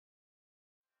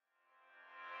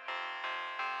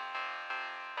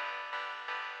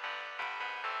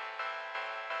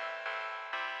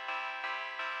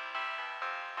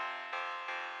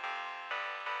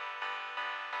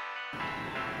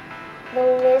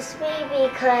They'll miss me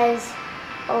because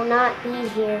I'll not be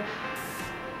here.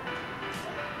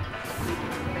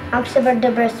 I'm super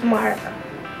duper smart.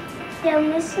 They'll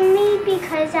miss me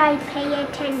because I pay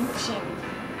attention.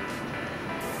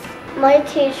 My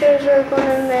teachers are going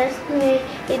to miss me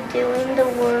doing the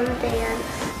worm dance.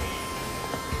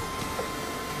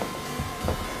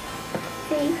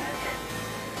 See?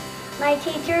 My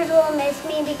teachers will miss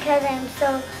me because I'm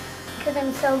so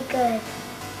good.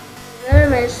 I'm going to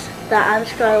miss that I'm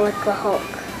strong like the Hulk.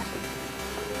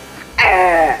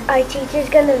 My teacher's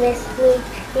going to miss me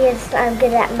because I'm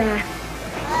good at math.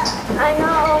 I know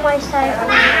all my science.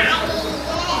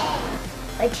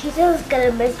 My teacher is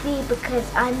gonna miss me because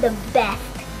I'm the best.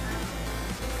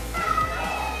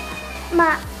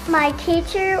 My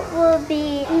teacher will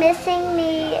be missing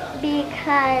me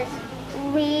because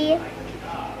we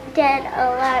did a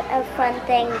lot of fun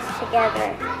things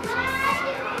together.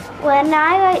 When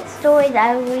I write stories,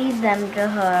 I read them to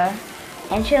her,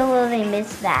 and she'll really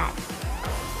miss that.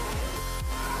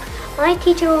 My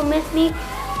teacher will miss me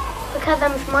because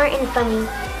I'm smart and funny.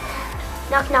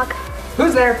 Knock, knock.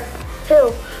 Who's there?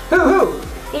 Who? Who?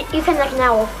 You sound like an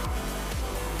owl.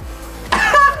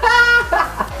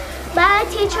 My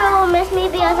teacher will miss me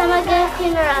because I'm a good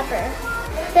kindergartner.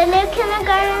 The new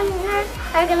kindergartners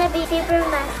are going to be super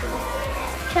messy.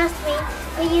 Trust me,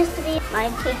 we used to be. My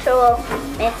teacher will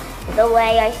miss the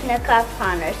way I sneak up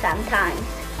on her sometimes.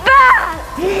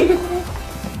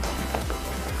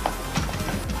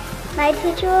 My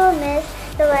teacher will miss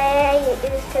the way I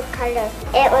used to color.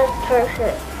 It was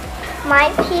perfect. My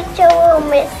teacher will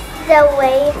miss the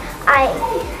way I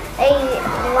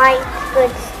write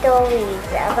good stories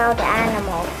about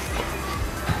animals.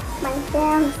 My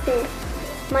dances.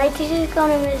 My teacher's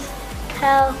gonna miss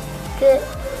how good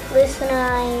listener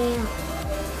I am.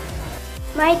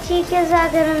 My teachers are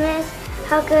gonna miss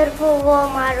how good of a role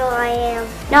model I am.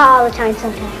 Not all the time,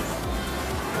 sometimes.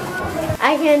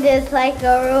 I can just like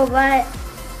a robot.